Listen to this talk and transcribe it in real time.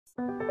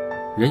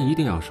人一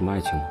定要有什么爱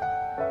情吗？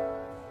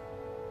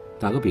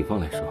打个比方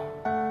来说，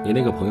你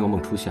那个朋友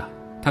孟初夏，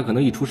她可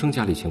能一出生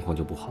家里情况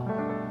就不好，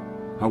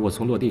而我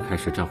从落地开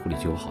始账户里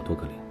就有好多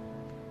个零，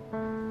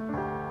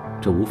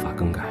这无法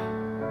更改，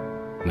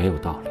没有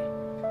道理。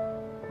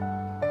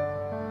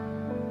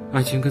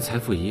爱情跟财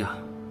富一样，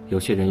有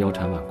些人腰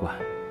缠万贯，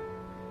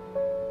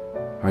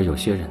而有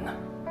些人呢，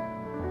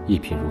一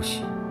贫如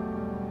洗。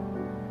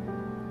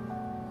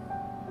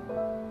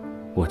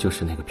我就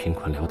是那个贫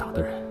困潦倒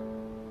的人。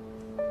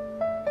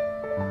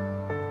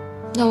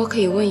那我可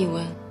以问一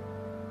问，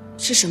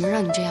是什么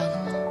让你这样的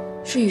吗？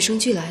是与生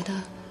俱来的，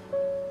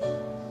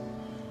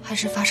还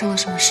是发生了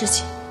什么事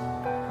情？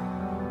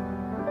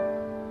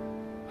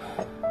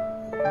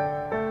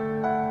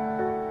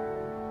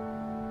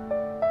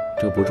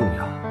这不重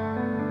要。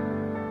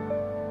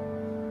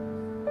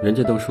人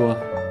家都说，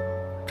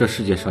这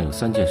世界上有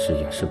3件事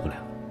掩饰不了：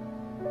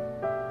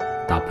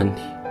打喷嚏、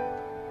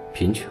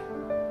贫穷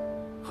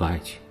和爱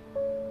情。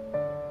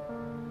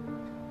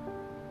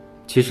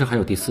其实还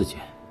有第4件，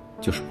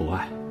就是不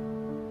爱。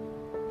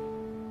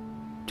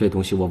这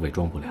东西我伪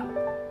装不了，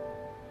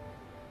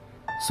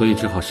所以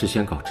只好事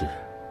先告知。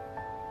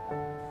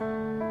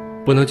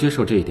不能接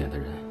受这一点的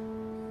人，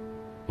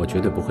我绝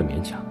对不会勉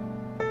强。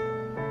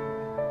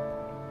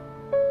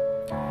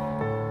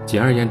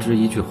简而言之，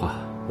一句话，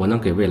我能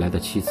给未来的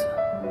妻子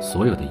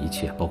所有的一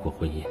切，包括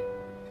婚姻，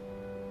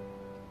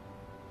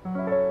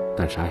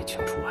但是爱情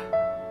除外。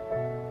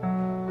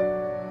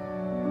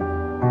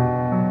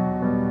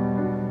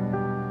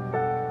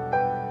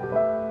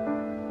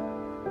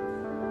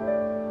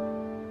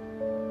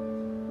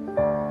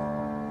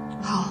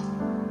好，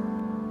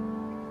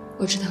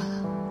我知道了。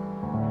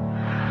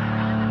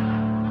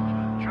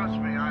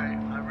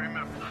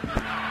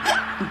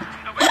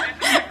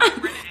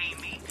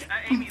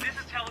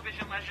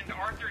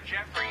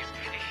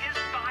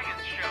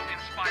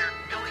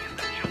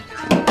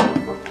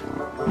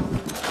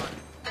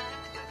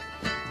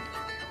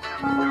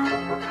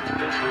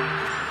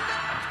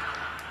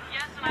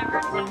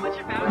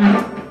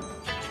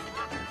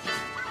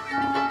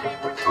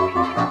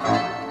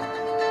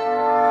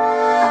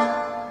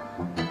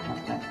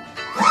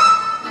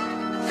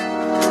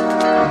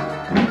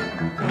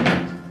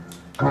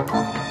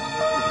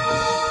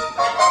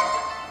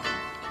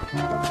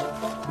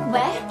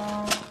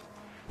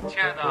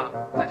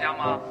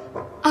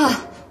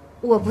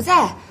我不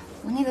在，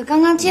我那个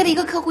刚刚接了一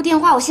个客户电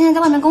话，我现在在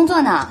外面工作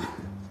呢。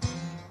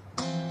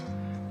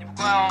你不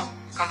乖哦，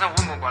刚才我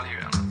问过管理员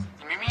了，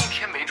你明明一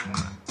天没出门。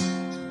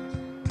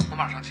我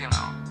马上进来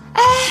啊。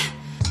哎，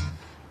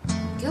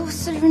给我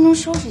40分钟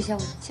收拾一下，我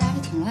家里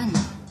挺乱的。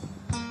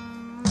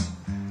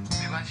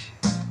没关系，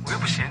我又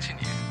不嫌弃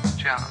你。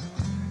这样，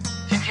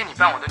今天你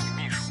扮我的女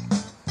秘书，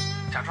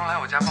假装来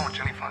我家帮我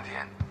整理房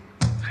间，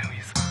很有意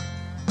思吧？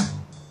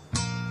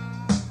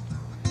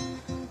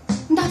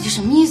你到底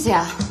什么意思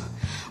呀？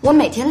我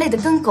每天累得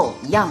跟狗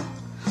一样，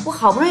我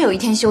好不容易有一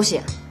天休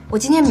息，我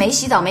今天没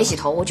洗澡没洗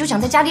头，我就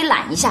想在家里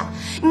懒一下。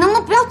你能不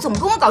能不要总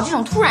跟我搞这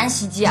种突然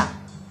袭击啊？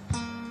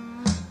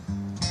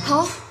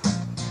好，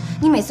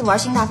你每次玩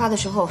心大发的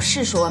时候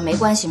是说没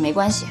关系没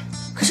关系，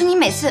可是你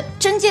每次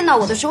真见到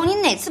我的时候，你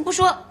哪次不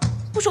说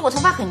我头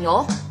发很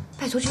油？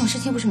拜托，这种事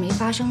情不是没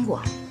发生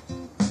过。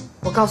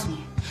我告诉你，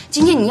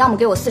今天你要么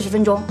给我40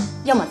分钟，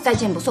要么再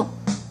见不送。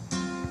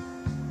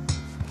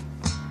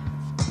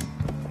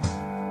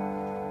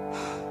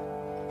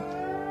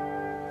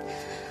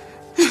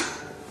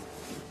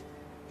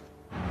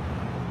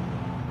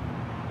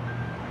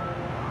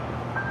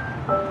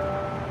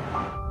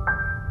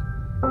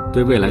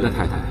对未来的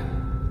太太，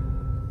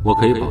我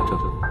可以保证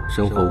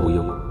生活无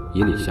忧，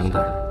以礼相待，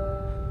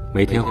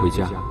每天回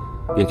家，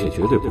并且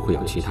绝对不会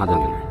有其他的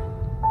女人。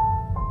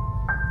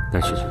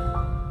但是，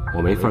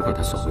我没法给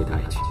她所谓的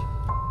爱情。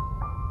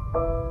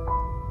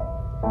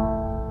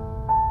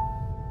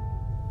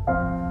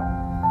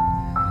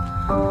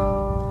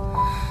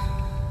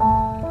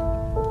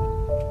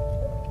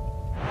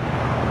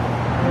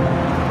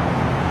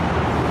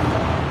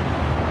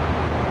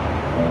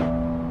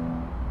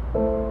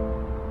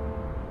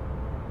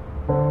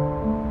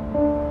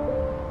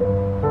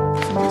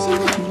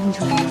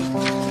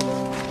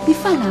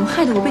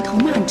害得我被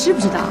痛骂，你知不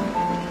知道？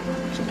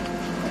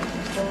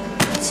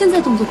现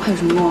在动作快有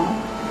什么用？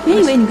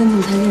别以为你跟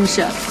总裁认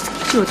识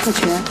就有特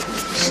权，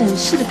沈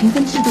氏的评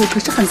分制度可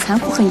是很残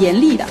酷、很严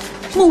厉的，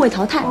末位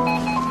淘汰，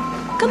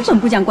根本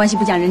不讲关系，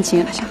不讲人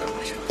情。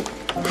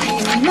哎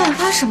呀，你乱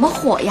发什么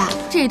火呀？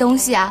这东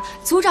西啊，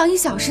组长1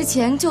小时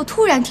前就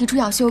突然提出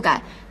要修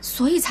改，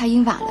所以才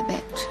印晚了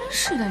呗。真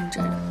是的，你这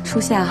人。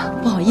初夏，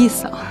不好意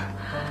思啊，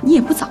你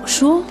也不早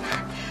说。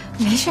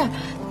没事，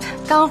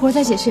干完活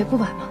再解释也不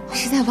晚嘛。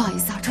实在不好意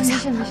思啊，初夏。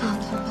没事。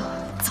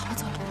走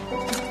了。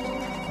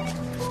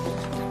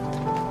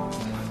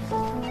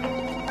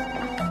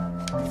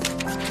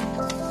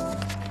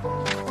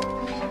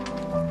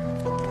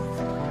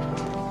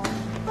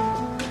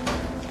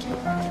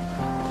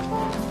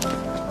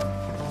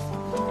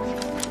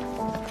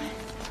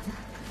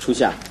初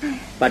夏，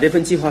把这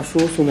份计划书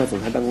送到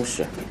总裁办公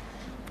室。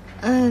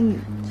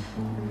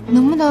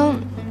能不能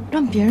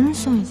让别人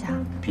送一下？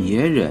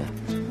别人？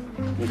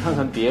你看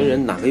看别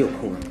人哪个有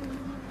空啊？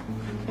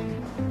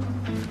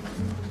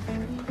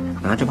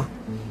拿着吧。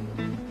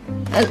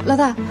老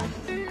大，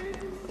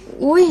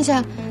我问一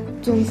下，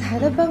总裁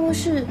的办公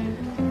室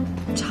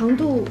长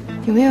度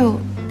有没有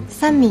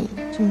3米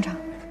这么长？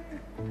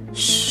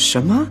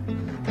什么？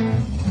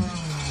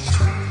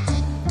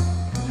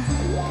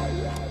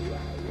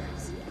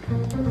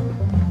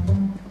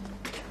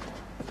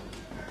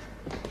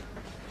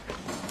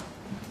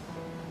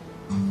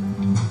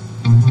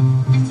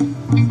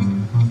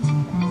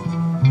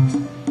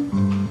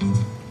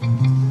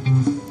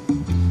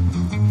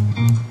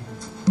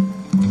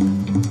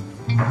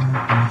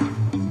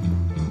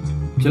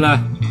进来。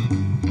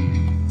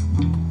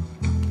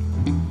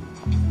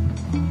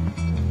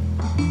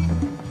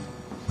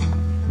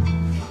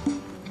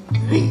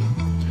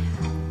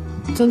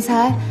总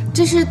裁，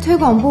这是推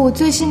广部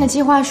最新的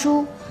计划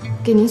书，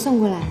给您送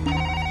过来。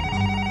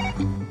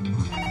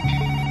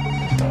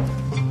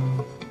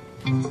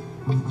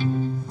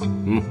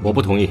我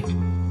不同意。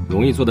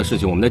容易做的事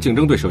情，我们的竞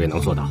争对手也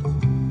能做到。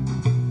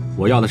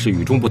我要的是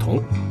与众不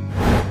同。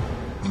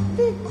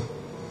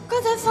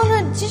刚才放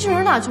着机器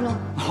人哪去了？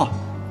哦，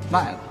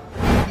卖了。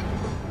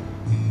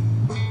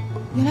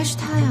原来是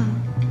他呀。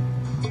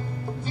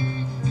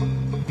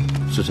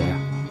是谁呀？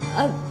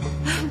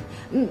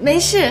没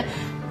事。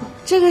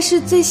这个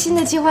是最新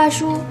的计划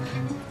书，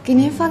给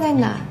您放在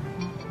哪儿？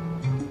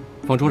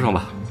放桌上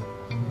吧。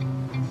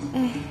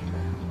哎，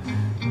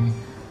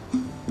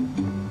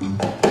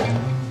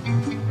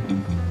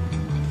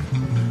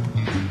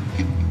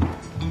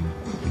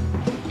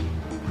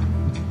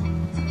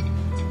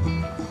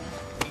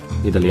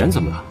你的脸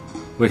怎么了？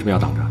为什么要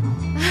挡着？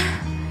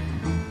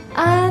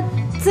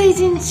最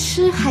近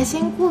吃海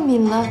鲜过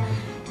敏了，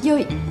有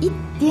一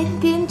点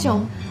点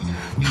肿，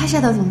怕吓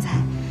到总裁。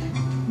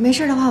没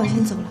事的话，我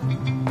先走了。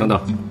等等，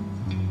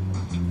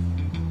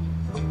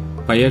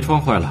百叶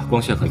窗坏了，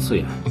光线很刺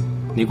眼，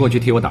你过去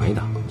替我挡一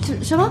挡。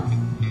什么？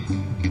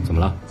怎么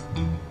了？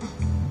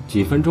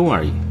几分钟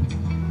而已。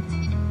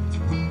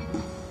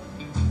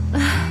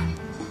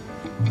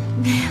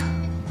没有。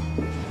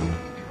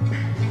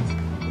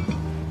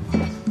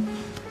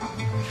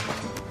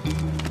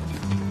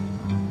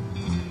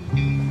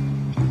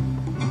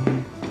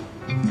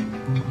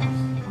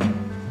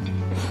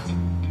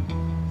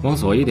往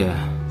左一点。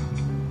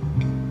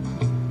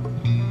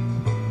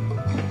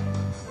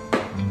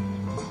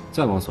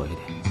再往左一点，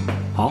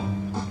好，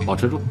保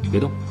持住，别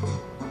动。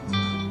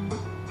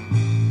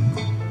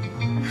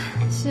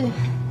是。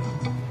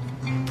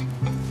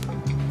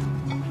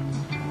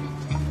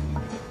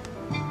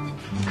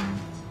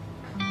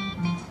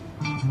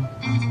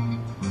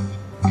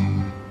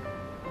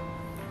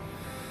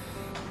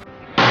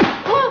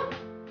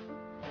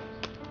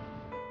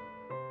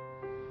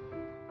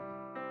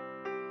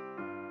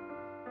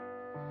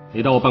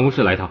你到我办公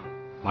室来一趟，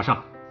马上。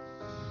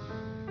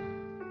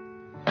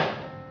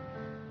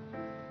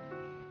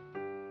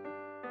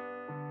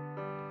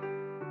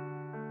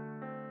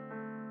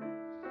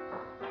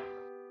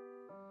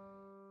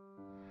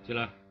进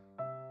来。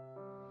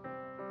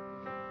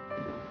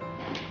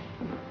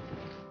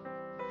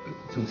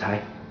总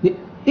裁，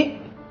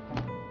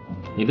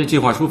你的计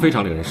划书非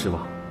常令人失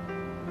望。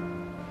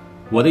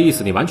我的意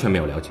思你完全没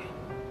有了解。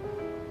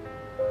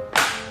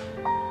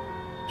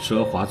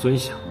奢华尊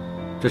享，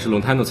这是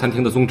Lontano 餐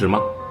厅的宗旨吗？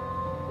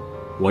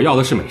我要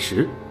的是美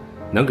食，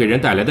能给人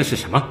带来的是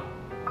什么？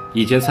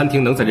一间餐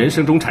厅能在人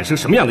生中产生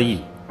什么样的意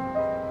义？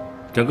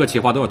整个企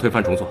划都要推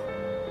翻重做。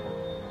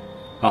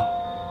好。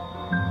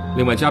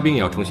另外，嘉宾也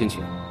要重新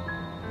请。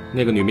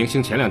那个女明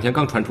星前2天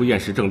刚传出厌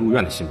食症入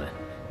院的新闻，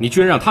你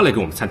居然让她来给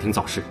我们餐厅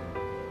造势，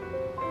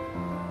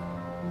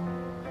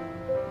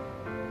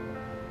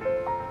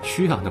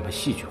需要那么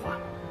戏剧化吗？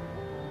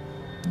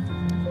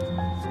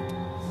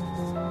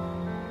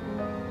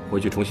回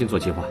去重新做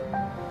计划。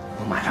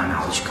我马上拿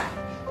回去改。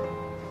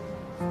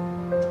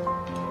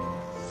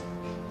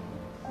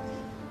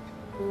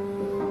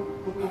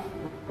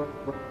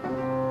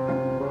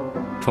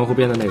窗户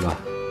边的那个，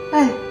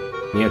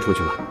你也出去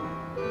吧。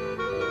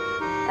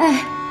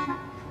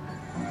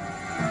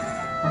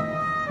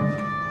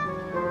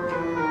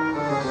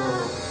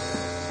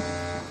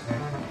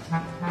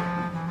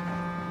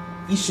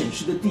以沈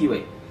氏的地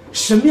位，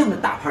什么样的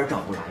大牌找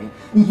不来呀？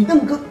你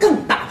弄个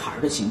更大牌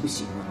的行不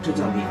行啊？这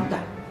叫连带，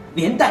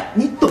连带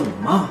你懂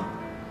吗？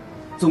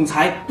总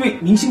裁对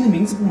明星的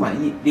名字不满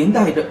意，连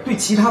带着对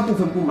其他部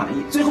分不满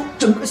意，最后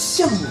整个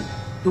项目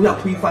都要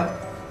推翻，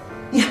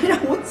你还让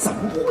我怎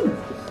么混呢？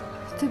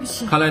对不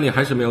起。看来你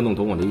还是没有弄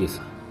懂我的意思。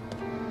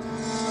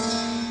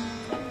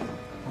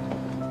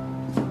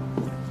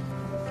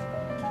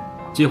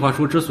计划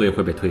书之所以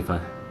会被推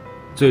翻，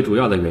最主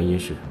要的原因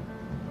是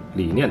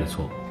理念的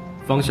错误，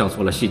方向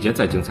错了，细节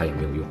再精彩也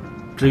没有用。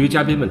至于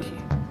嘉宾问题，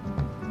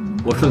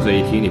我顺嘴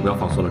一提，你不要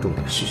放错了重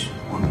点。是，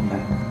我明白。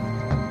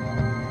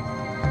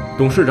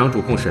董事长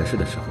主控沈氏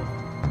的时候，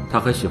他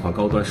很喜欢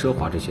高端奢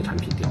华这些产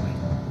品定位，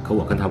可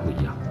我跟他不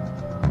一样。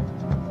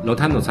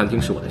Lontano 餐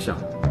厅是我的项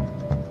目，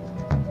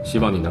希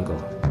望你能够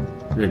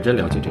认真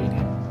了解这一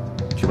点。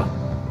去吧。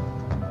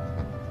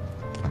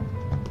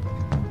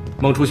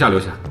孟初夏留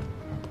下。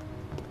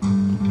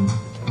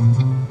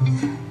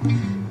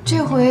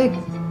这回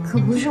可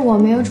不是我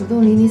没有主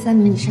动离您3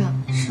米以上，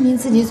是您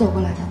自己走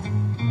过来的。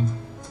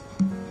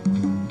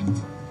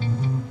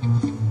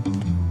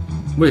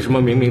为什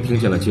么明明听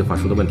见了计划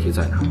书的问题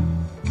在哪，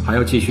还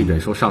要继续忍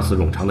受上司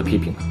冗长的批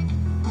评呢？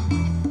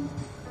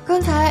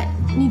刚才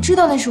你知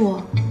道那是我？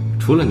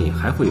除了你，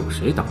还会有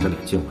谁挡着脸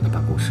进我的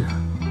办公室啊？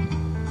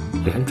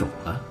脸肿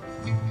了？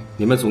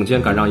你们总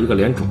监敢让一个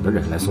脸肿的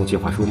人来送计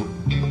划书吗？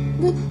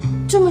那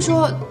这么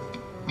说，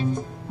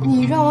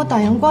你让我打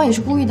阳光也是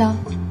故意的？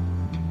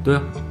对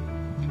啊，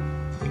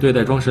对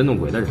待装神弄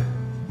鬼的人，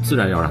自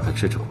然要让他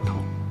吃苦头。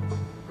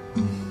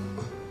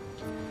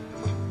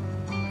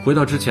回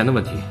到之前的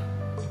问题，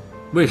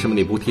为什么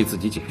你不替自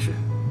己解释，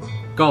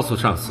告诉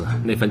上司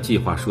那份计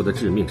划书的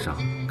致命伤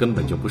根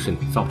本就不是你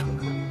造成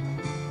的呢？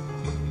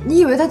你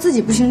以为他自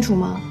己不清楚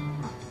吗？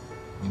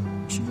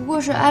只不过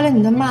是挨了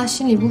你的骂，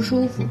心里不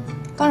舒服，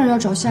当然要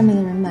找下面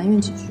的人埋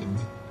怨几句。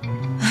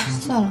哎，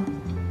算了，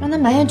让他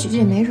埋怨几句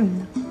也没什么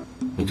的。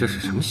你这是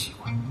什么习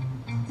惯？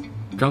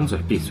张嘴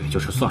闭嘴就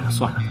是算了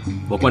算了的。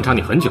我观察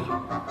你很久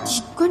了。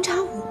你观察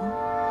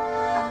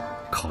我？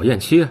考验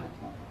期啊，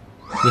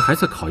你还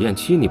在考验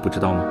期，你不知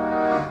道吗？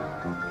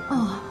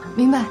哦，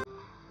明白。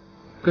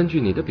根据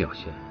你的表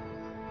现，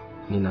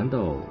你难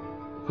道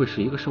会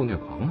是一个受虐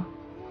狂吗？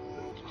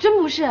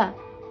真不是，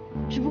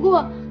只不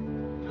过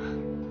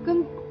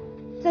跟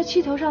在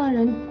气头上的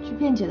人去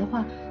辩解的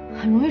话，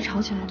很容易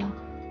吵起来的。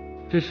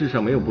这世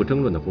上没有不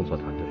争论的工作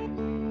团队，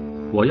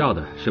我要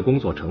的是工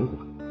作成果，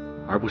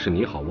而不是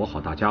你好我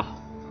好大家好。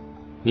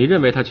你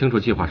认为他清楚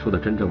计划书的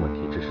真正问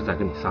题，只是在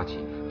跟你撒气，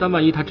但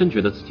万一他真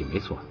觉得自己没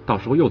错，到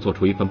时候又做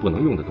出一份不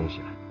能用的东西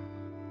来，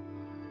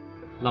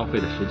浪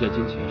费的时间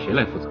金钱谁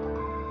来负责？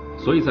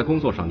所以在工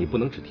作上你不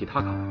能只替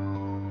他考虑，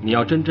你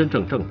要真真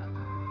正正的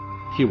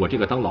替我这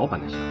个当老板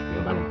的想，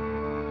明白了吗？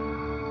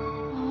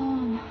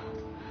哦，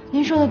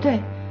您说的对，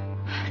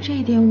这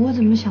一点我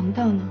怎么想不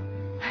到呢？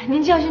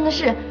您教训的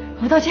是，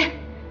我道歉。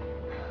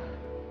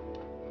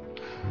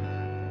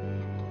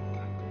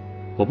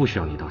我不需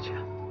要你道歉，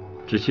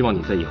只希望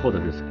你在以后的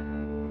日子里，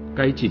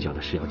该计较的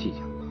事要计较。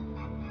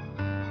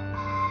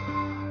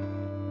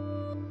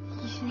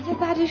以前在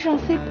大街上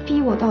非逼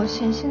我道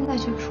歉，现在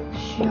就说不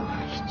需要，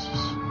真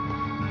是。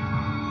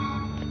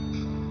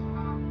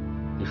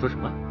你说什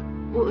么？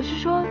我是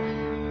说，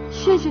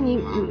谢谢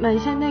你买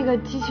下那个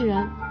机器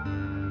人。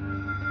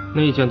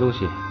那一件东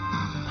西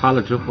塌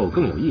了之后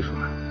更有艺术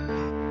感，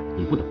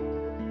你不懂。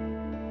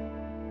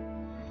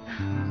对，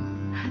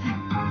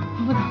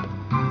我不懂。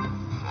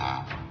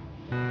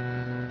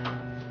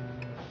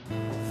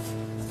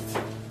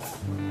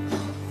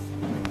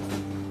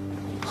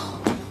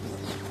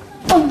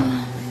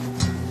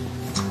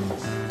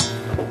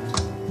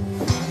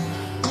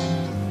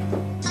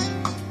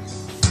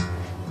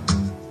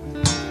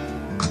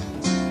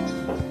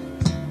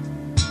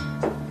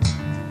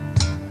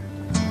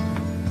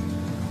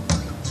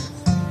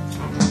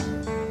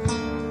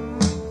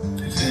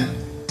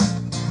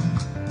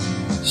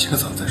洗个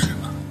澡再睡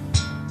吧。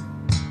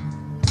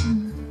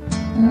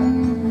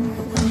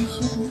不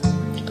行，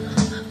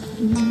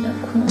有点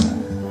困了。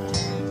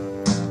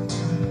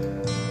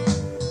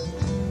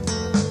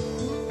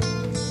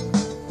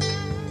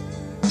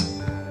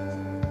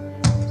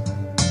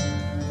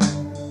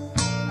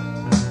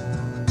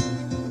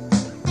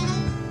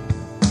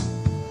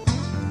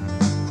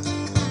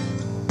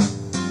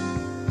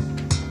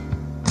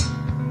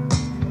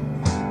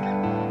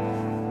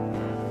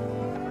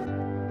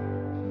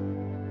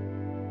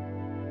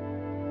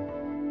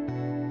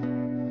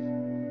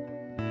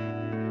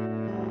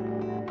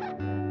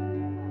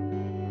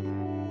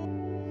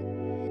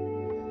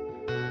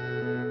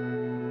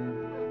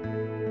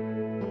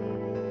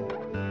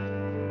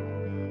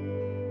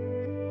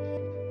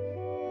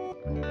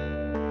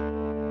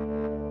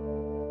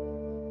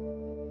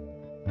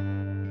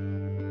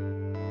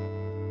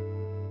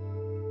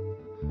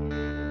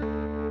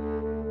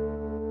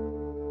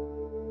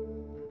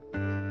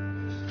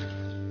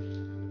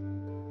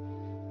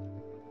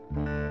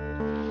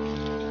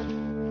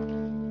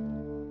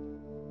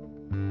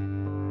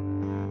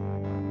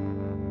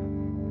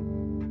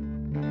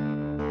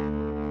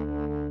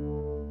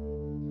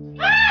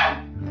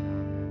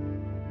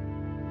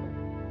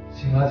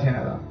醒了，亲爱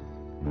的。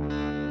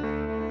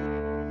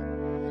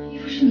衣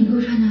服是你给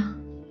我穿的？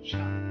是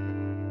啊。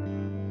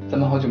咱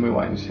们好久没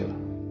玩游戏了。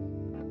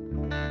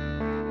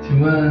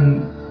请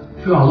问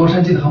飞往洛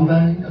杉矶的航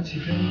班要起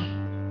飞吗？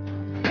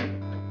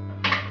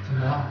怎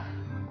么了？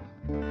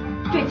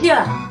对接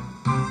了。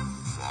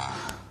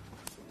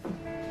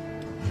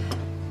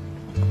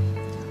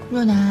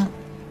若男，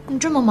你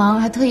这么忙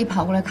还特意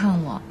跑过来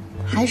看我，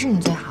还是你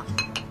最好。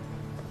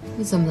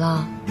你怎么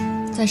了？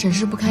在沈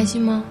氏不开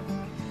心吗？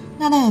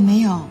那倒也没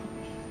有，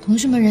同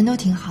事们人都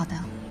挺好的，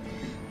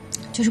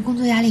就是工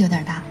作压力有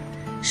点大。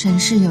沈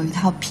氏有一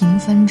套评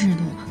分制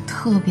度，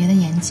特别的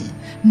严谨，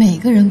每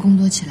个人工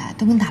作起来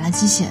都跟打了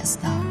鸡血似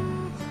的。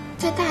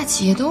在大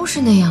企业都是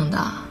那样的，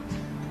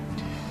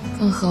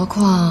更何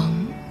况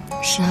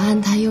沈岸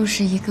他又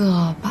是一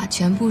个把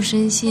全部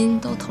身心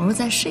都投入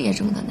在事业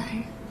中的男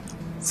人，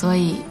所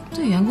以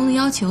对员工的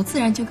要求自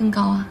然就更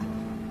高啊。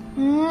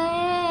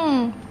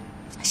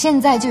现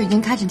在就已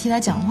经开始替他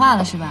讲话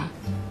了是吧？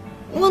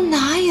我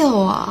哪有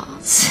啊？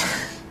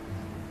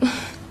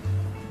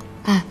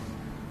哎，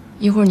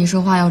一会儿你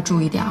说话要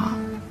注意点啊，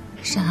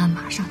沈岸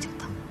马上就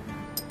到。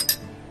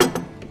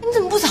你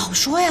怎么不早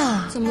说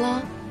呀？怎么了？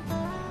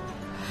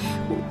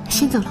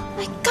先走了。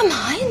哎，干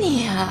嘛呀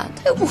你？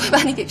他又不会把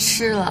你给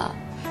吃了。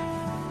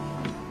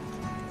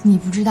你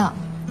不知道，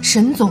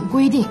沈总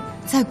规定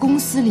在公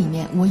司里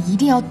面我一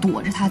定要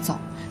躲着他走，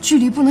距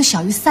离不能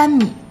小于3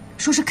米，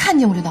说是看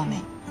见我就倒霉。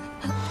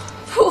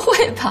不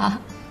会吧？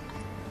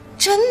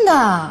真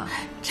的？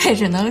这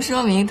只能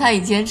说明他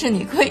以前吃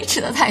你亏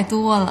吃的太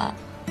多了。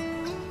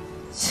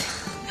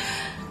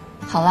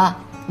好了，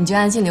你就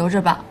安心留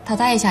着吧，他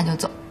待一下就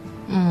走。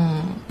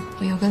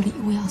我有个礼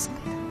物要送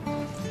给他。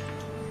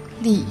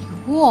礼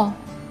物？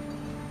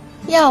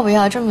要不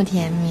要这么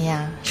甜蜜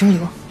呀？什么礼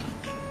物？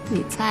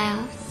你猜啊？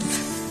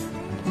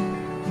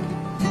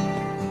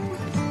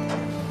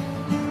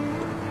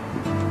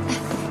哎，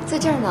在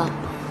这儿呢。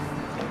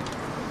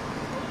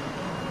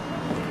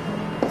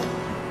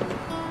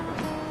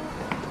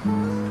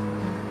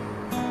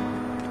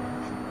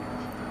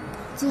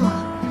坐。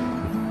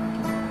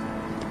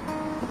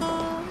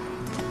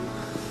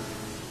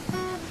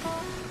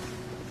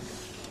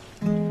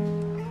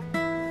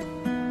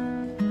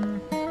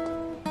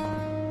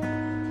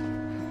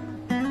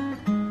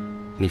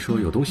你说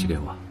有东西给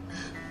我？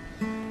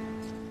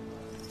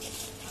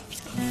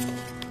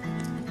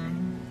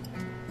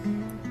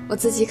我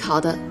自己烤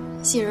的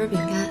杏仁饼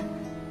干，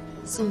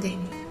送给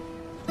你。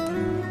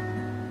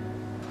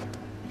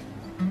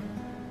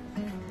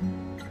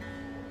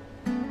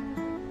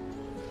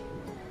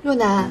若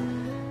男，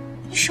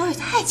你手也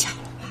太巧了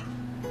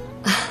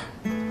吧！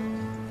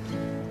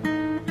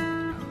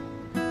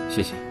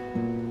谢谢。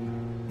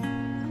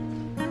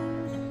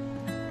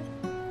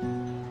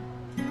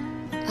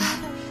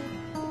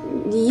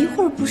你一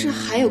会儿不是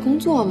还有工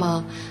作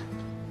吗？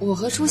我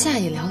和初夏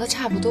也聊得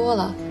差不多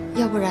了，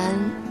要不然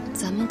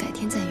咱们改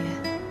天再约。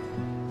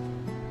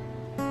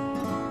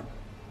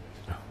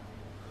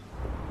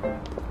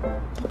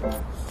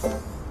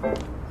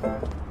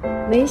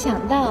没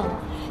想到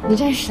你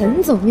在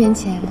沈总面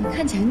前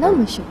看起来那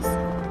么羞涩。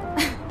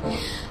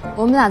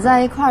我们俩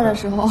在一块儿的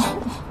时候，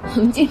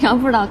我们经常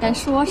不知道该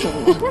说什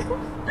么。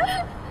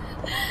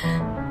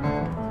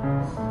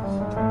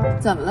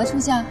怎么了，初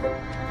夏？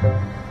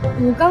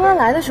我刚刚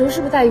来的时候是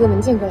不是带一个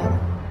文件过来的？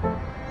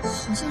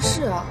好像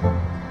是啊。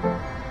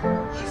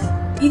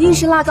一定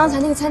是落刚才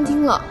那个餐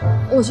厅了，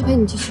我去陪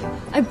你去取。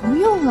哎，不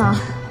用了，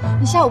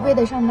你下午不也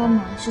得上班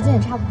吗？时间也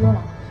差不多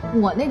了。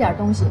我那点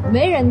东西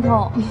没人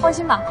偷，放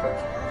心吧。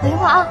打电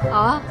话啊！好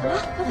啊，走了，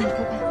拜拜，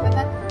拜拜，拜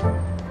拜。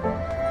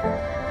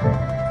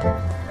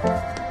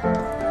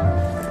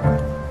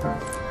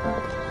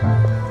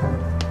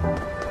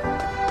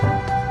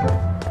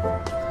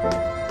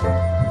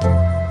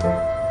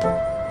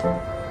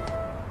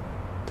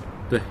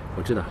对，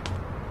我知道。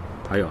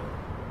还有，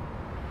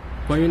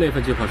关于那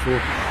份计划书，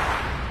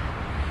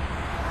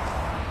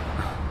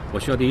我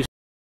需要第一。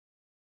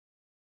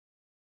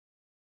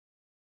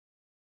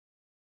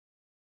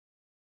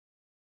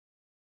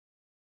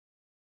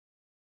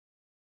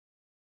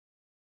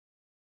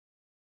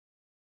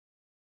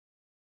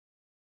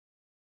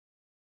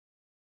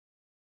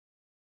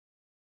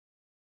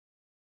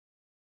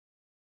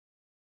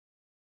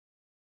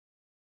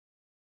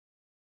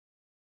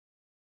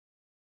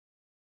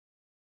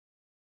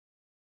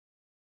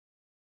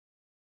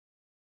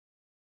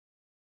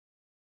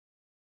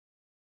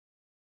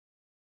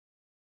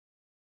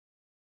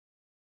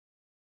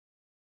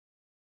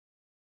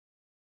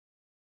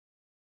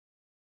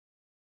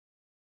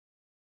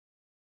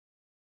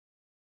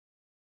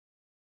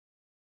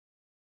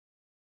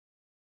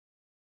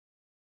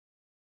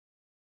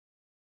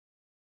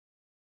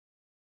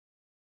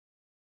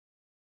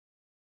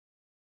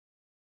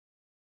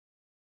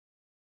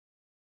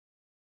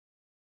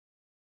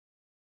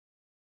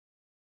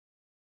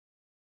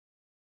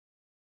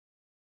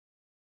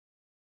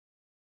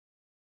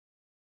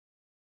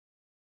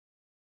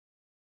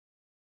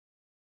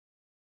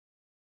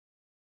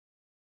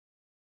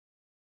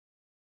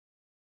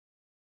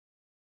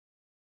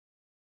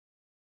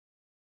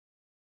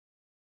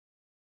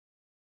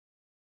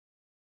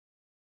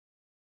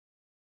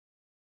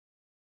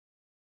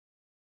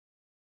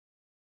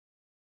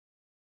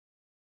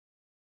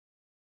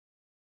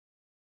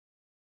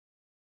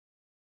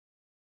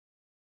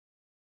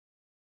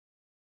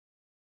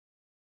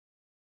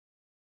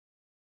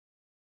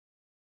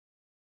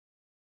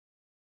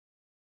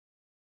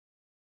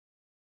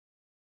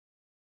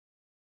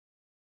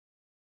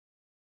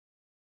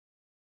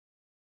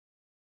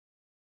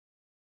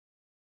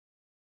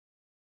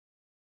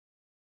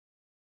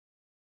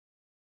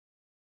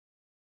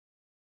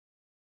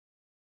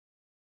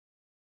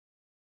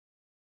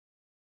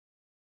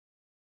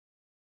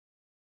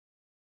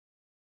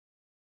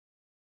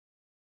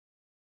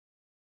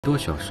多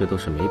小事都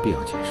是没必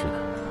要解释的。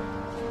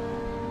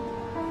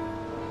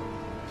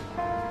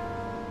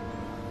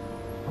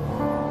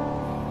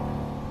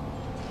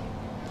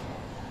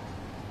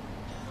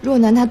若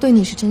男他对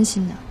你是真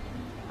心的，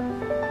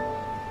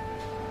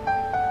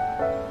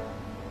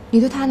你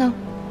对他呢？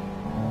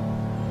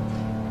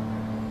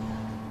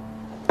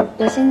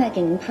我现在给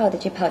您泡的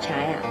这泡茶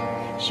呀，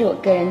是我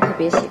个人特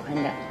别喜欢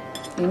的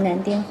云南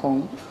滇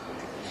红。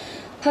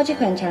泡这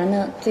款茶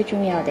呢，最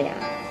重要的呀，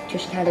就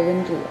是它的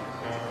温度了。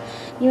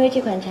因为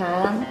这款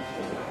茶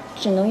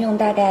只能用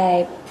大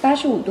概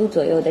85度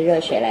左右的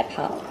热水来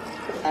泡，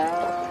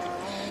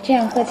这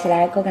样喝起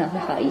来口感会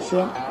好一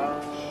些，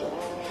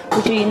不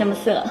至于那么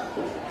涩。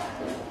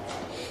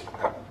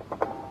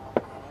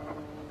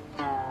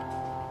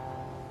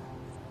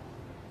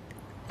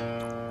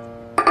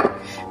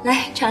来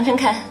尝尝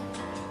看。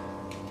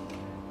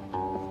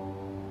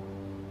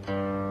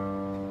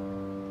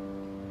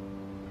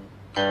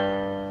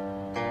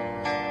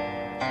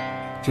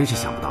真是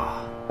想不到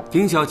啊，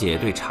丁小姐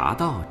对茶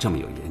道这么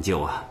有研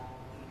究啊！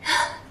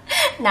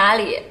哪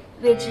里，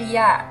略知一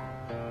二。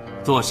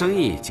做生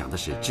意讲的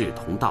是志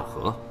同道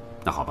合。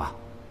那好吧，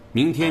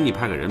明天你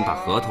派个人把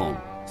合同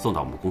送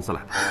到我们公司来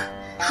吧。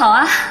好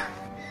啊。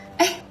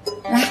哎，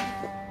来，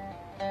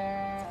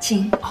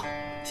请。好，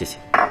谢谢。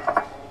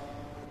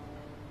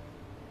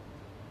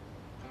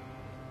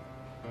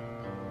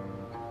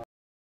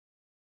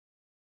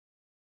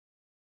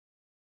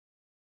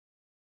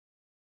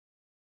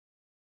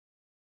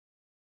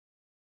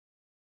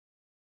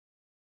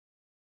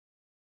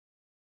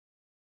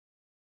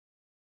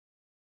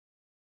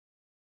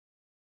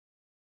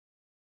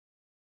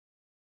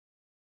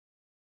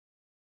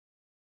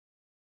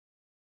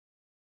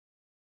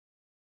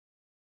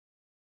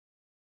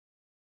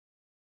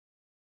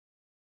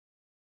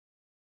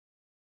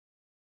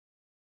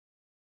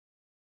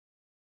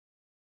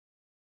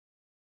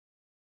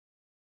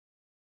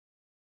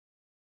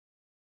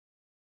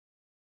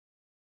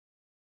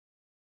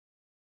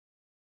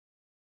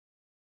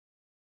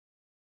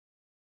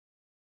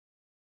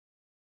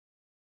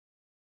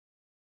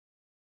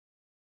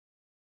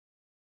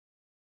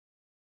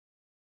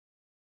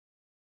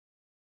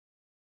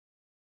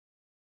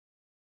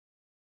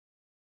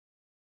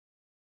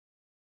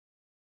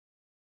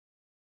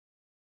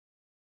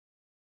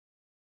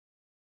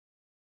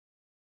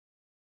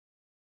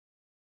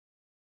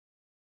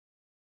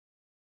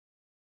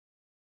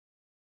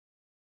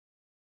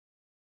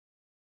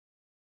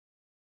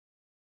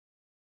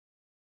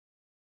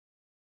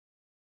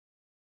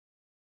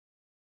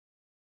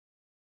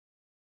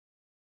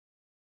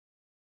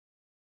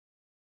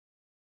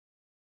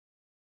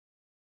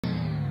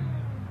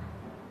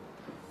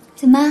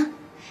怎么，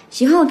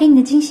喜欢我给你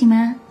的惊喜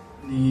吗？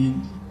你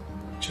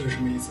这是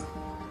什么意思？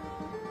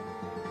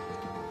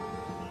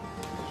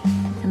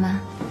怎么？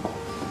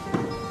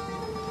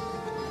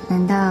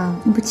难道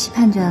你不期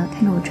盼着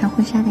看着我穿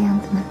婚纱的样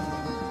子吗？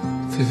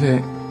菲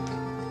菲，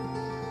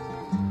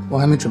我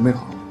还没准备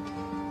好。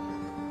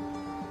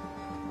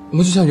我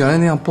们就像原来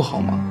那样不好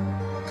吗？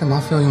干嘛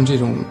非要用这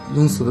种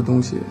庸俗的东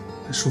西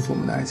来束缚我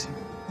们的爱情？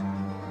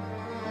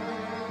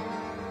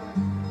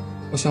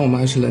我想我们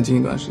还是冷静一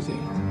段时间，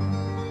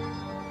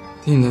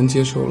等你能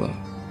接受了，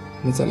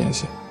我们再联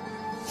系。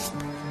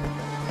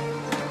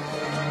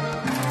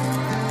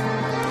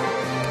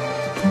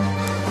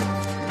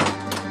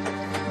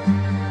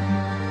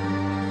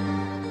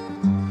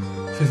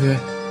菲菲，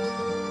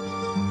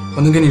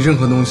我能给你任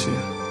何东西，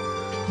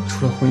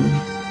除了婚姻。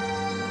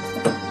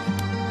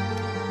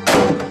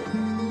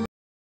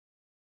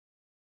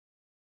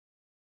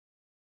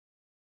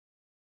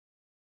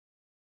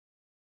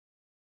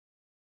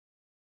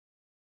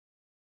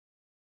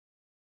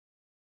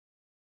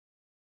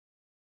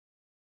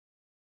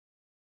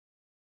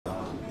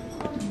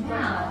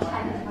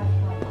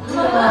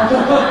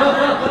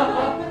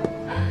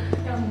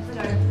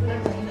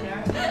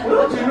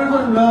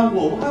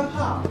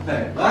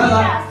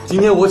今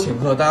天我请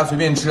客，大家随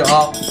便吃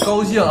啊，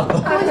高兴。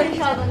欢迎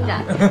少东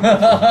家。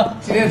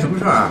今天什么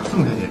事儿？这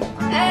么开心？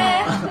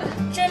哎，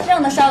真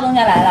正的少东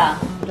家来了。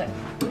不对，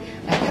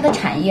哎，他的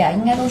产业啊，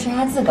应该都是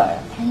他自个儿的，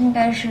他应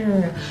该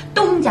是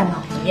东家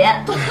老爷。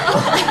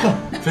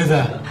菲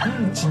菲，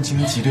尽情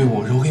的挤兑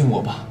我，揉给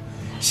我吧。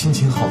心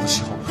情好的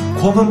时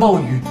候，狂风暴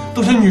雨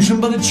都像女神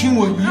般的亲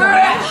我一样。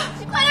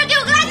快点给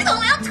我个垃圾桶，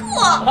我要吐。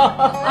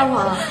二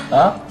黄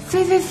啊，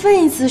菲菲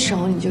分一次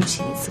手你就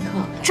请一次客，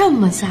这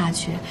么下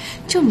去，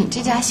就你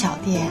这家小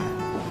店，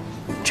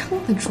撑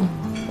得住吗？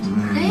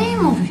哎，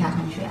孟初夏同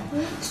学，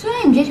虽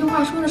然你这句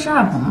话说的是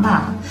二鹏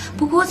吧，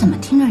不过我怎么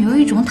听着有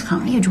一种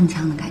躺着也中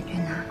枪的感觉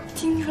呢？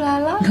听出来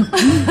了？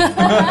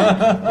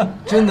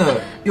真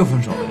的又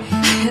分手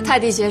了？泰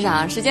迪学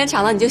长，时间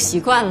长了你就习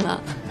惯了。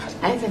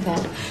哎，菲菲，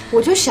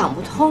我就想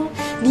不通，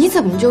你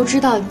怎么就知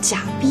道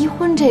假逼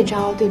婚这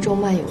招对周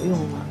曼有用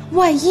呢？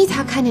万一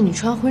他看见你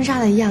穿婚纱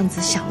的样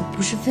子，想的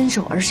不是分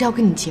手，而是要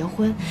跟你结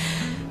婚，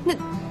那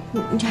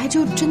你还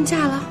就真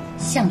嫁了？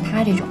像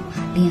他这种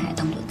把恋爱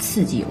当作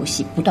刺激游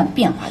戏不断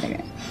变化的人，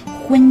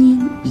婚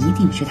姻一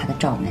定是他的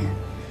罩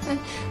门。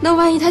那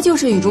万一他就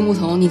是与众不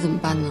同，你怎么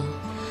办呢？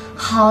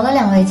好了，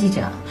两位记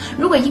者，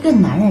如果一个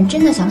男人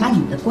真的想把你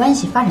们的关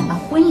系发展到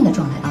婚姻的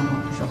状态当中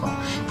的时候，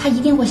他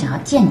一定会想要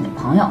见你的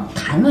朋友，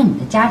谈论你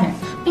的家人，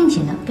并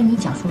且呢跟你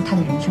讲述他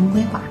的人生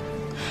规划。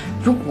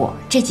如果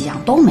这几样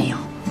都没有，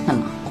那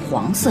么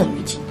黄色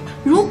预警。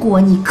如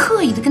果你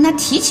刻意的跟他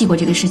提起过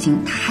这个事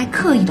情，他还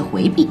刻意的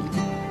回避，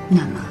那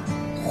么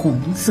红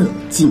色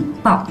警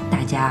报，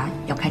大家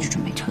要开始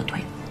准备撤退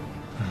了。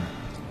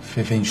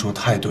菲菲，你说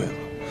的太对了，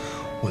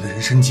我的人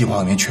生计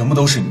划里面全部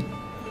都是你。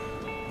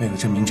为了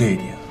证明这一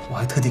点，我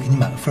还特地给你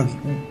买了份礼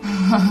物。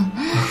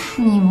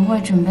你不会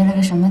准备了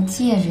个什么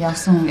戒指要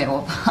送给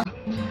我吧？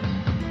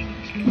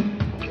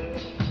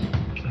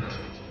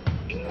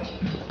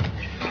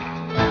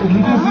我们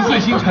公司最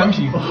新产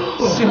品，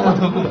限量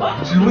特供，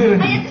只为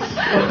了你。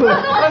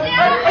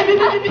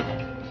别！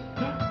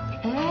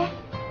哎，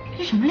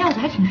这什么料子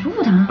还挺舒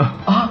服的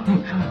啊！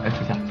哎，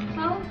初夏，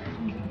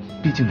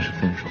毕竟是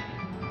分手，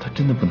他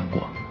真的不难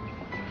过。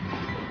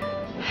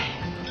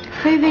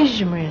菲菲是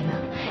什么人呢？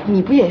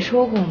你不也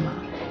说过吗？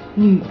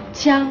女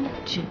将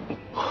军。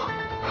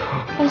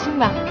放心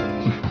吧。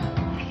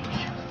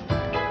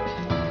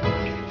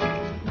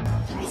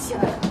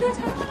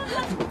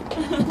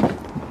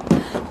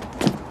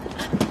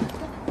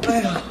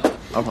哎呀，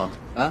二鹏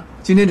啊，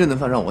今天这顿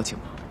饭让我请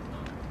吧。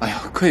哎呀，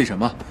客气什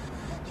么？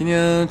今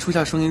天初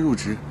夏升任入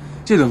职，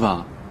这顿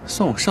饭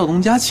算我少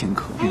东家请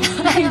客。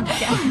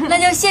那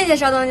就谢谢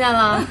少东家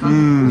了。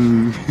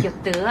就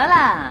得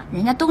了，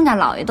人家东家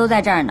老爷都在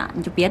这儿呢，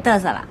你就别嘚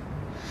瑟了。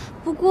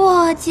不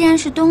过既然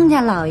是东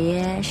家老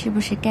爷，是不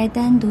是该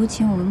单独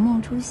请我们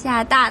孟初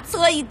夏大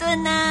搓一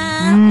顿呢？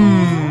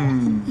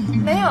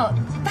没有，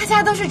大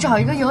家都是找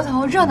一个由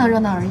头热闹热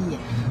闹而已，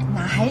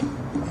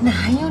哪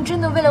还用真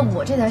的为了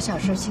我这点小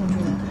事庆祝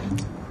的？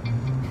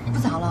不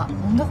早了，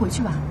我们都回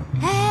去吧。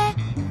哎，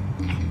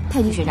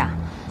太极学长，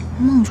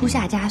孟初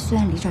夏家虽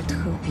然离这儿特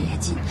别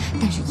近，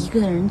但是一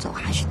个人走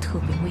还是特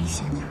别危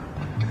险的。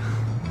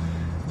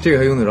这个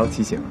还用得着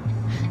提醒？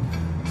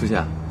初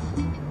夏，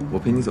我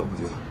陪你走回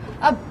去吧。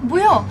不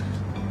用，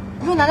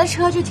若男的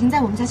车就停在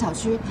我们家小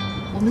区，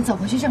我们走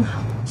回去正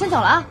好。先走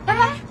了啊，拜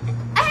拜。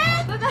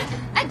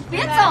哎，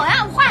别走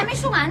呀，我话还没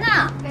说完呢。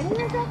改天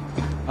再说。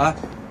哎，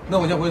那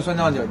我先回去算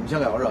账去，你们先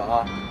聊着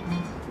啊。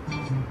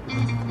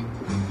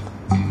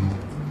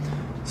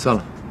算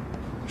了，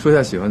初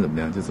夏喜欢怎么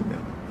样就怎么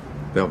样，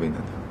不要为难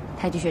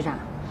他。太极学长，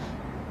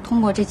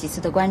通过这几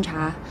次的观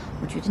察，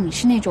我觉得你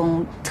是那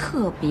种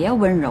特别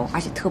温柔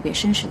而且特别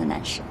绅士的男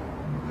士。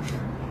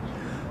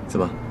怎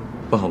么，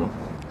不好吗？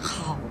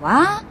好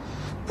啊，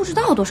不知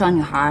道多少女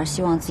孩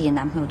希望自己的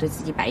男朋友对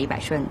自己百依百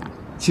顺呢。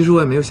其实我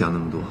也没有想那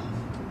么多，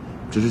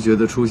只是觉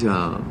得初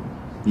夏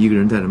一个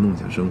人带着梦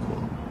想生活，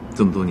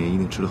这么多年一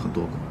定吃了很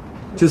多苦。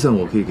就算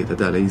我可以给他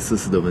带来一丝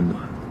丝的温暖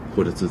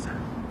或者自在，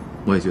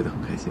我也觉得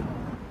很开心。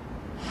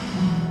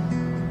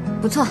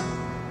不错，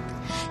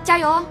加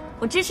油哦，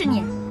我支持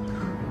你。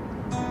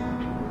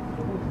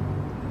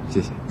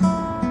谢谢。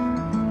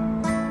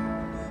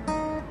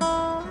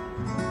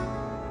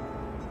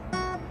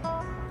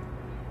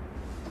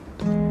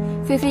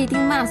菲菲一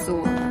定骂死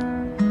我了。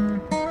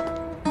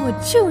我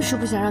就是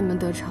不想让你们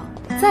得逞，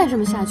再这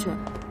么下去，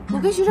我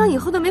跟学长以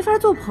后都没法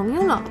做朋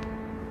友了。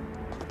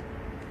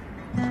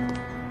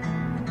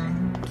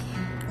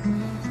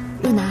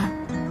若男，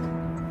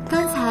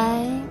刚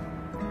才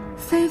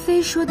菲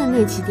菲说的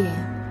那几点，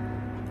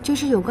就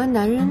是有关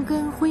男人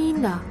跟婚姻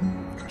的，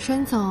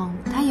沈总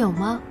他有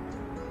吗？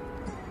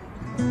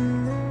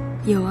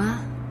有啊，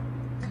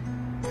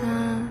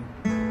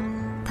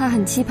他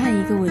很期盼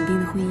一个稳定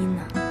的婚姻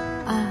呢。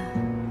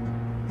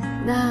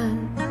那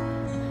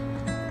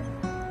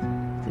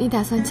你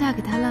打算嫁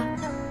给他了？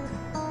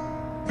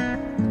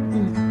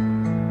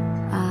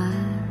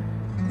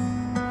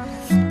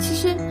其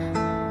实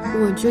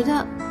我觉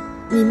得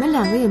你们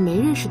两个也没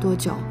认识多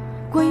久，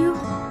关于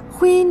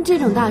婚姻这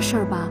种大事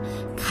儿吧，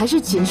还是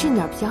谨慎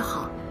点比较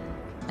好。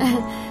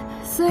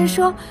虽然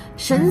说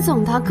沈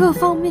总他各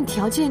方面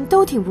条件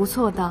都挺不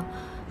错的，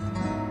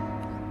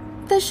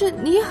但是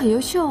你也很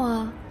优秀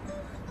啊。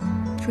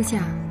初夏，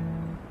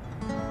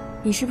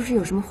你是不是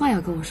有什么话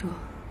要跟我说？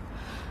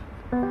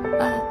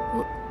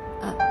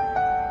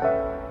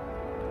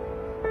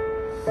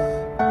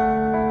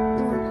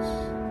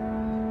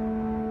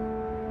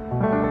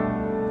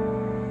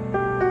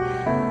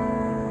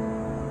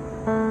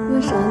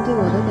若闪对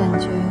我的感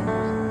觉，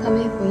他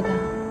没回答，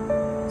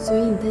所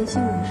以你担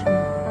心我是吗？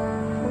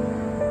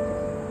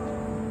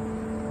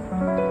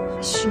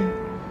是，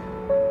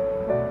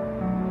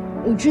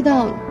我知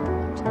道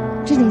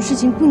这种事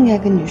情不应该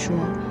跟你说。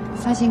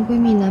发现闺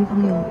蜜男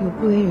朋友有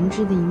不为人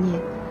知的一面，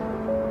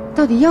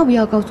到底要不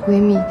要告诉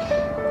闺蜜，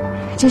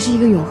这是一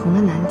个永恒的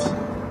难题。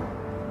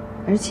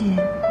而且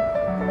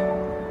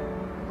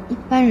一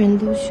般人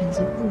都选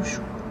择不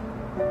说。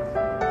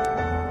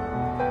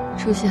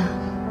初夏，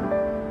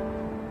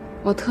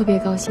我特别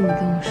高兴你跟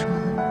我说了。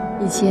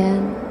以前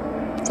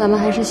咱们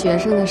还是学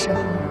生的时候，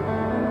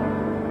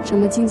什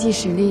么经济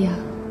实力啊、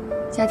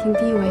家庭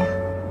地位啊，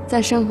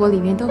在生活里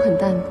面都很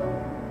淡薄。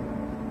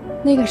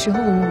那个时候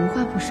我们无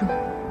话不说。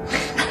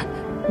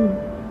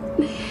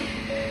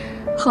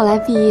后来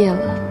毕业了，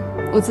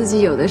我自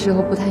己有的时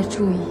候不太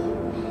注意，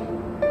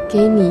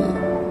给你、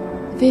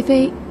菲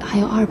菲还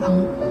有二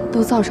鹏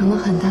都造成了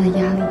很大的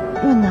压力。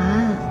若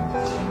男，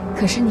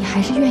可是你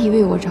还是愿意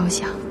为我着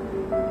想，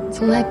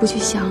从来不去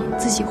想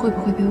自己会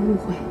不会被误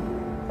会，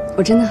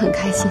我真的很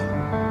开心。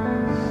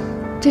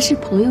这是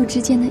朋友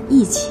之间的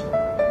义气。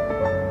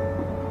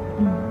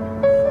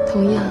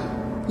同样，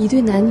一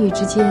对男女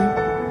之间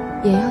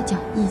也要讲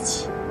义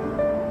气。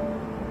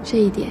这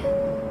一点，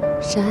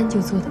沈安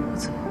就做得不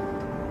错，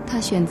他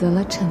选择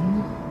了沉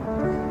默。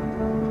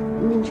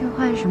你这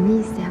话是什么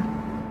意思呀？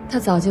他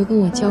早就跟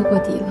我交过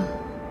底了。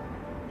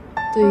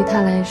对于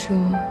他来说，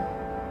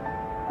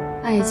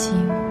爱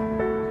情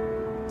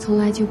从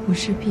来就不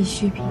是必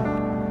需品，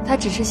他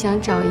只是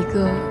想找一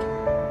个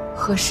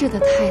合适的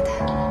太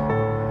太，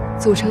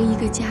组成一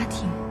个家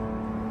庭，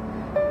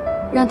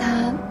让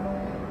他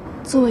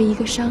作为一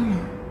个商人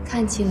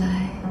看起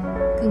来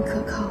更可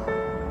靠、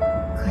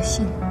可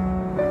信。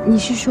你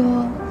是说，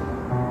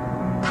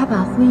他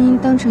把婚姻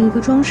当成一个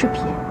装饰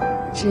品？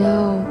只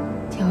要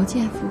条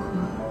件符合，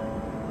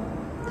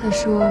他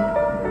说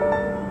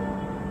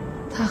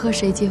他和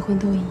谁结婚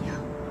都一样。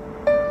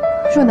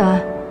若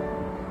男，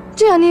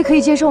这样你也可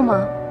以接受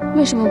吗？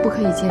为什么不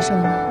可以接受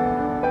呢？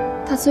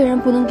他虽然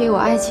不能给我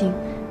爱情，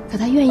可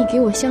他愿意给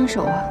我相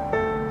守啊。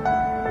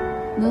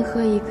能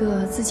和一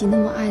个自己那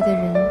么爱的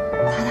人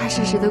踏踏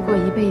实实的过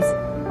一辈子，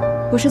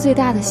不是最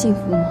大的幸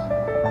福吗？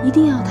一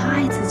定要他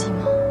爱自己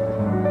吗？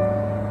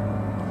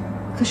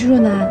可是若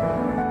男，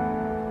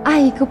爱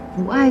一个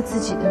不爱自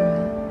己的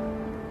人，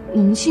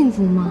能幸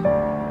福吗？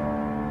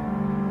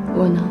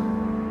我呢？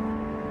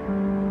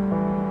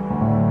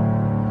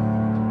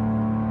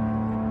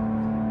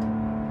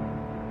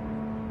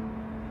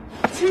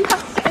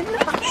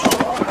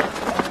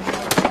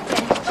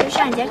这是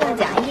上节课的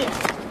讲义。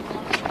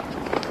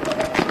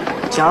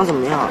讲得怎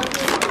么样？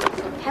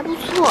还不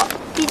错，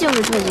毕竟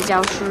是特级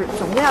教师，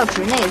总归要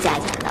值那个价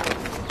钱的。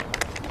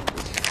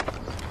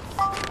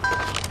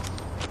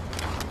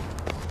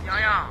洋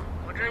洋，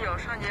我这有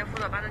上节辅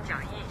导班的讲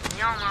义，你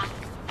要吗？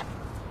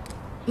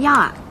要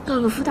啊，各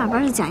个辅导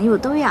班的讲义我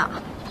都要。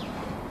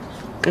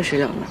跟谁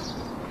聊呢？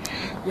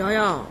洋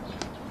洋，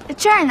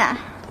这儿呢。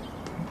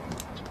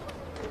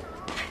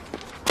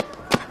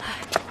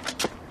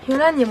原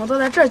来你们都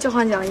在这儿交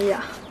换讲义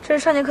啊！这是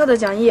上节课的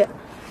讲义，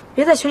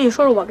别在群里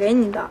说是我给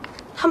你的，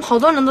他们好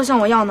多人都向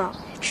我要呢。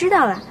知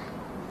道了。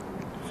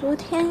昨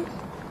天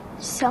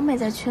小美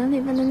在群里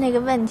问的那个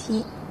问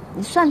题，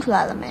你算出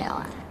来了没有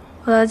啊？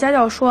我的家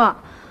教说，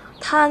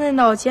他那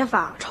道解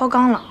法超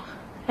纲了。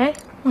哎，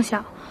梦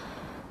想，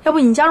要不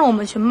你加入我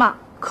们群吧，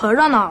可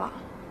热闹了。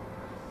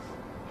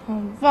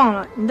忘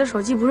了你的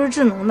手机不是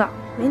智能的，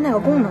没那个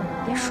功能。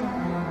别说了，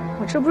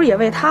我这不是也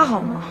为他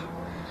好吗？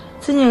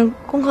最近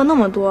功课那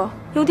么多，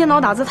用电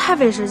脑打字太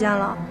费时间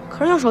了，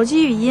可是用手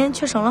机语音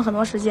却省了很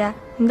多时间。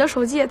你的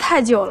手机也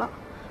太旧了，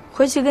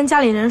回去跟家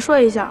里人说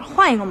一下，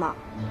换一个嘛。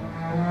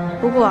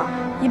不过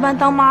一般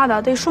当妈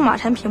的对数码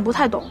产品不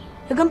太懂，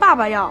也跟爸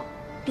爸要。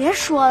别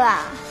说了。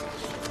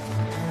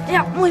哎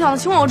呀，梦想的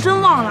情况我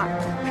真忘了。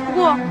不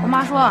过我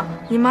妈说，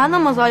你妈那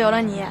么早有了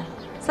你，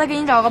再给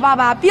你找个爸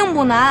爸并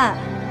不难。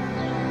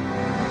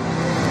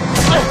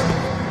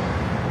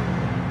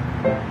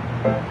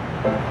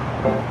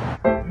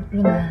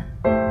若楠，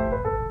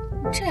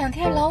你这2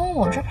天老往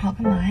我这儿跑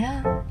干嘛呀？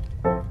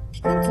你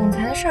跟总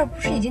裁的事儿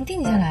不是已经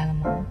定下来了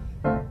吗？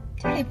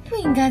家里不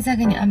应该再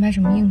给你安排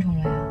什么应酬了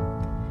呀。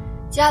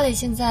家里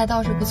现在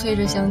倒是不催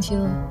着相亲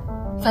了，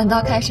反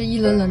倒开始一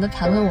轮轮的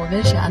盘问我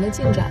跟沈安的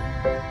进展，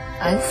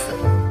烦死了。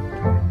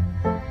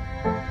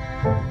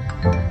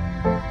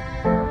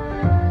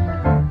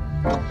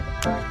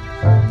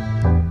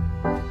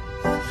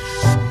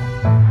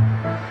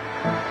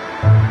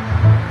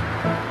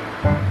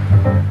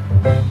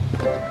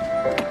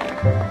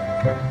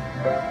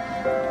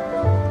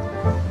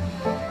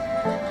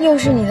又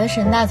是你的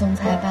沈大总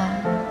裁吧？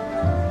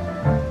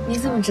你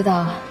怎么知道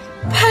啊？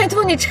拜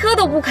托，你车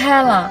都不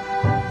开了，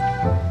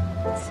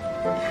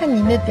看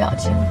你那表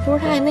情，不是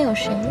他还能有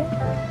谁呀？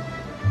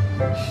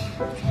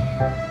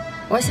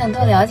我想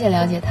多了解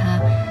了解他，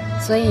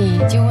所以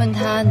就问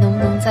他能不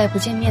能在不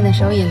见面的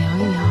时候也聊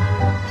一聊。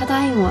他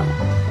答应我了。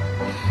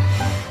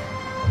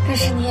可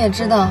是你也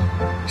知道，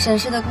沈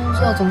氏的工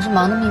作总是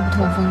忙得密不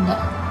透风的，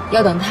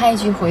要等他一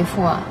句回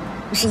复啊，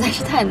实在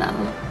是太难了。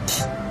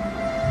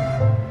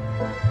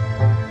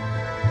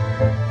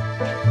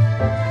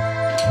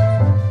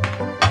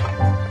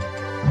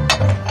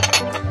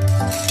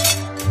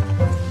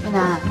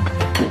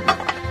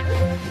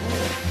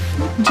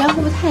你这样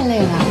会不会太累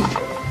了？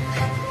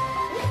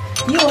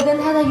以我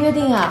跟他的约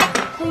定啊，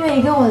他愿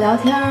意跟我聊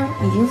天，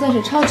已经算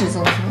是超值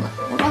赠送了。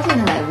我告诉他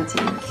来不及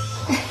了，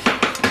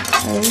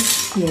而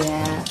且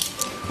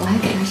我还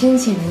给他申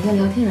请了一个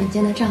聊天软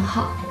件的账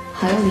号，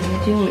好友里面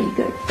只有我一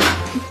个人。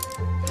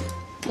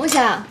梦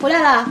想回来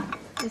了，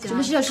准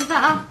备洗手吃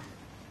饭啊！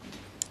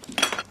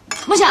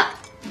梦想。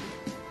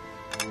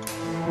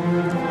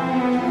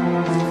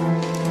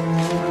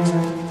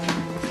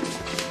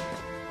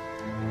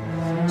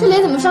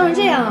脸怎么伤成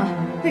这样啊？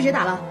被谁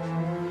打了？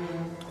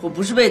我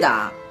不是被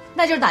打，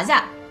那就是打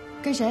架。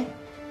跟谁？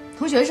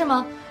同学是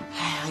吗？哎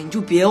呀，你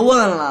就别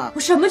问了。我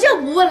什么叫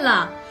不问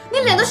了？你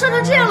脸都伤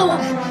成这样了，我……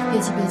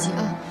别急别急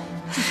啊，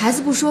这孩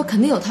子不说，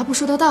肯定有他不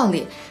说的道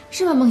理，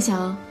是吧，梦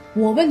想？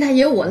我问他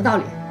也有我的道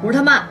理，我是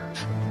他妈。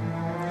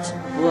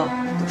不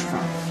吃饭。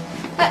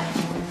哎，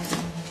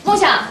梦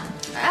想，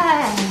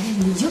哎，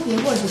你就别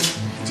过去了，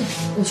这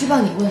我去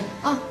帮你问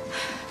啊。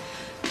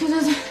对，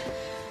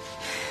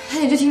他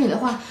也就听你的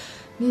话，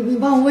你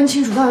帮我问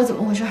清楚到底怎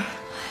么回事。啊，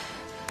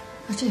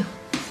这样。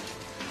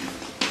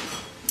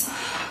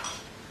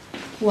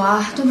我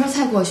啊，端盘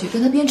菜过去，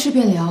跟他边吃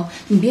边聊。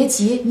你别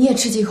急，你也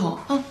吃几口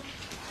啊。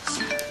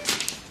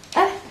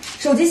哎，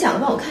手机响了，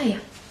帮我看一眼。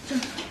这，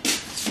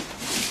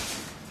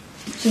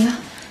谁呀？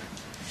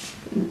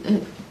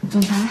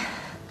总裁。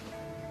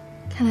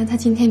看来他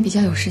今天比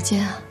较有时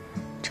间啊，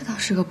这倒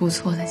是个不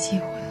错的机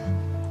会。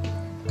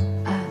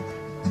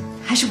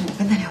还是我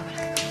跟他聊吧。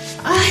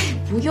哎，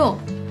不用，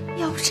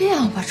要不这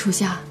样吧，初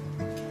夏，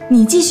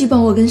你继续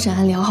帮我跟沈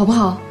安聊好不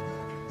好？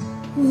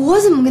我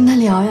怎么跟他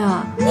聊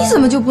呀？你怎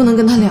么就不能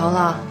跟他聊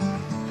了？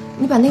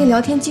你把那个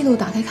聊天记录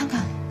打开看看。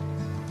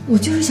我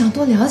就是想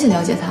多了解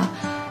了解他，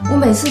我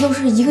每次都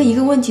是一个一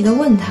个问题的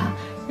问他，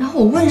然后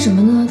我问什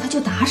么呢，他就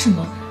答什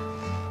么，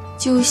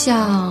就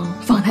像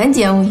访谈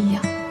节目一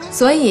样。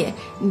所以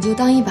你就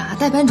当一把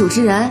代班主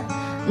持人，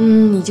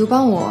你就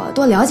帮我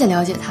多了解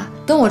了解他。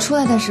等我出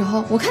来的时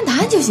候，我看答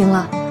案就行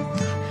了。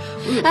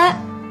哎，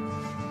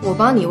我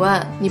帮你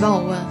问，你帮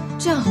我问，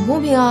这样很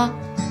公平啊。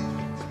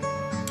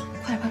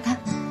快点帮看，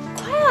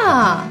快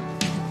啊！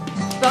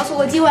不要错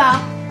过机会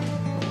啊！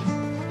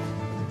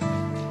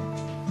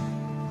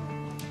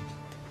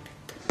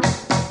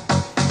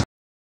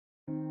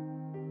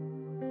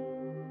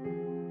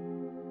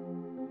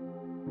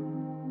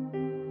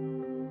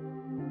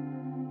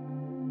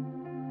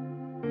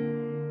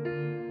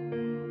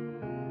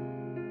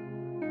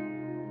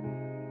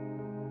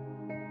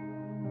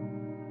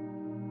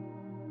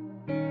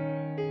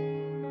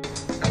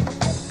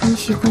你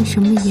喜欢什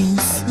么颜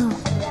色？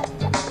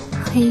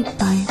黑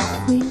白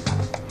灰。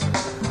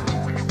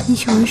你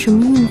喜欢什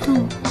么运动？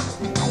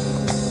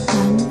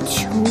篮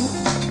球、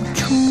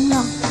冲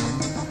浪。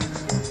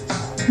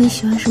你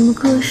喜欢什么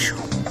歌手？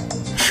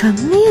什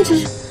么呀？这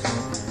是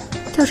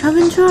调查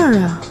问卷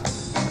啊！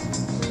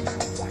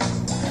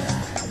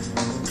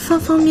方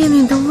方面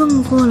面都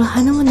问过了，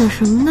还能问点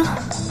什么呢？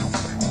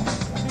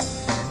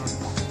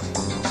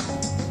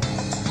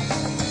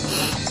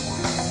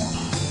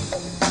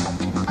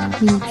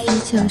你比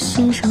较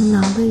欣赏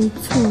哪位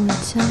作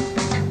家？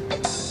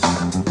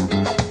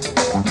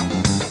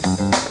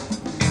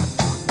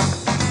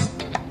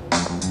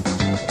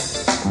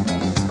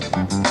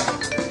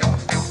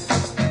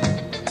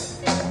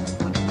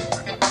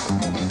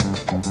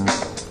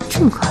这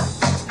么快？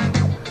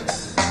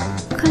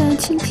看来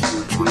今天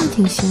真的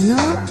挺闲的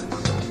啊。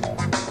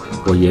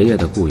我爷爷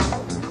的故友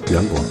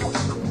袁伯伯。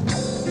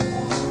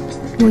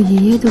我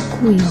爷爷的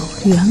故友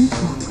袁伯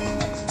伯。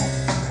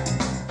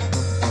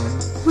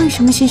为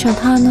什么欣赏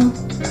他呢？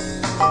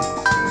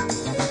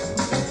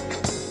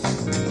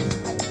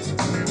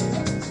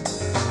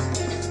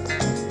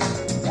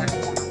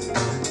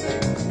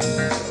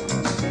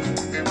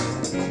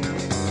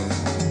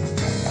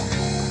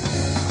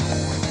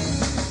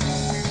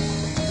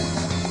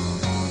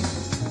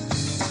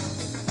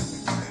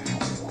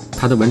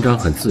他的文章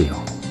很自由，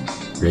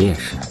人也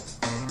是，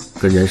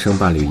跟人生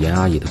伴侣严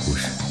阿姨的故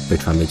事被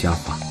传媒佳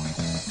话。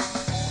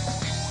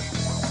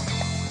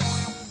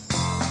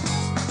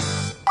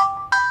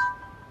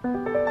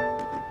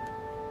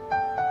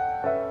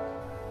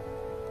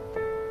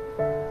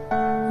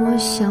我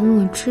想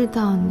我知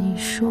道你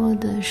说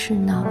的是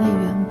哪位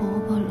袁伯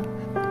伯了。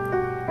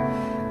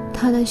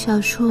他的小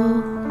说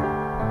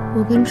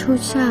我跟初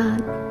夏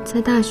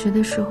在大学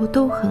的时候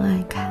都很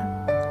爱看，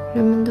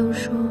人们都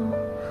说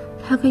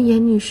他跟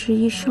严女士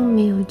一生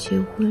没有结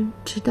婚，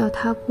直到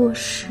他过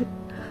世，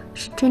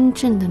是真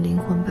正的灵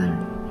魂伴侣。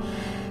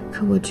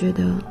可我觉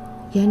得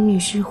严女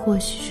士或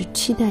许是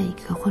期待一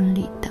个婚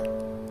礼的。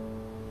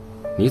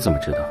你怎么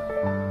知道？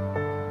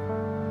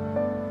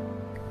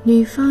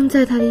女方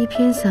在她的一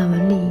篇散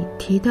文里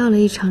提到了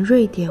一场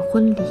瑞典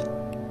婚礼，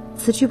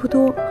词句不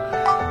多，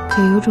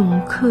可有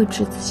种克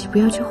制自己不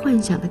要去幻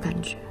想的感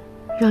觉，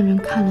让人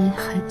看了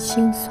很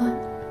心酸。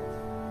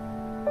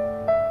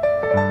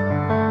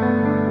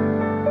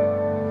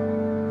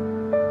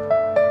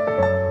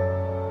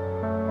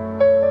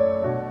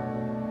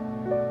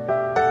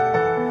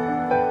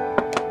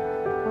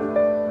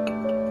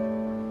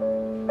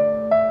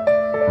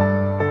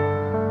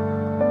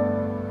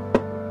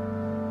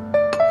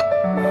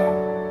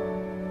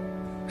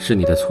是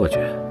你的错觉，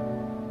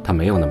他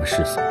没有那么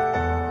世俗。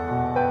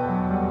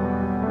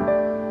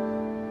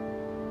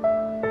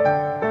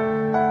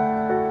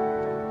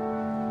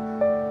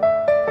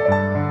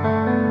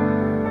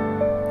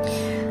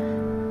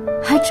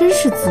还真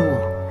是自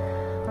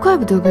我，怪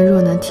不得跟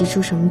若男提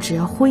出什么只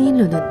要婚姻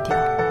的论调。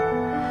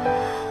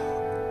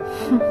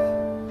哼，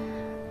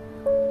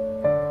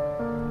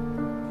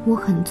我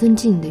很尊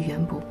敬你的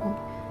袁伯伯，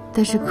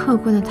但是客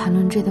观的谈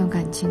论这段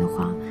感情的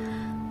话，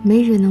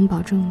没人能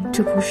保证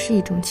这不是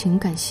一种情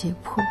感胁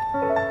迫。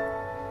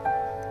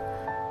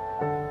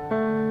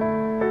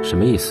什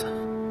么意思？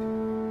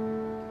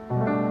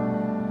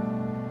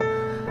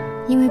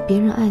因为别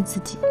人爱自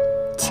己，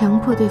强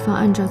迫对方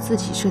按照自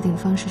己设定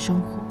方式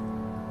生活。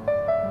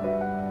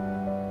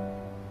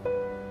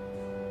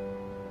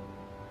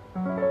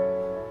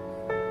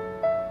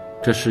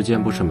这世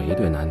间不是每一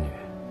对男女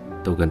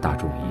都跟大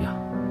众一样。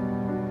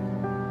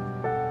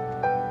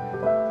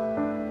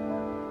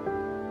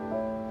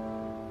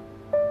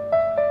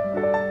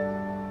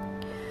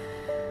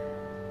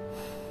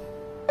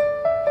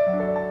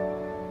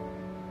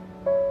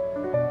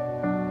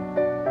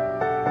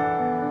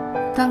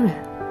当然，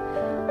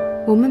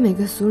我们每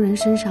个俗人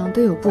身上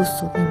都有不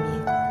俗的一面，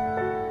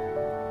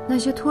那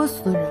些脱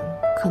俗的人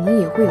可能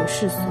也会有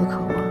世俗的渴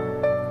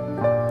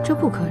望，这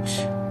不可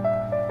耻。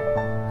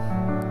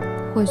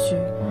或许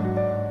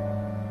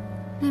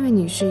那位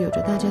女士有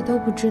着大家都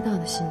不知道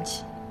的心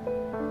情。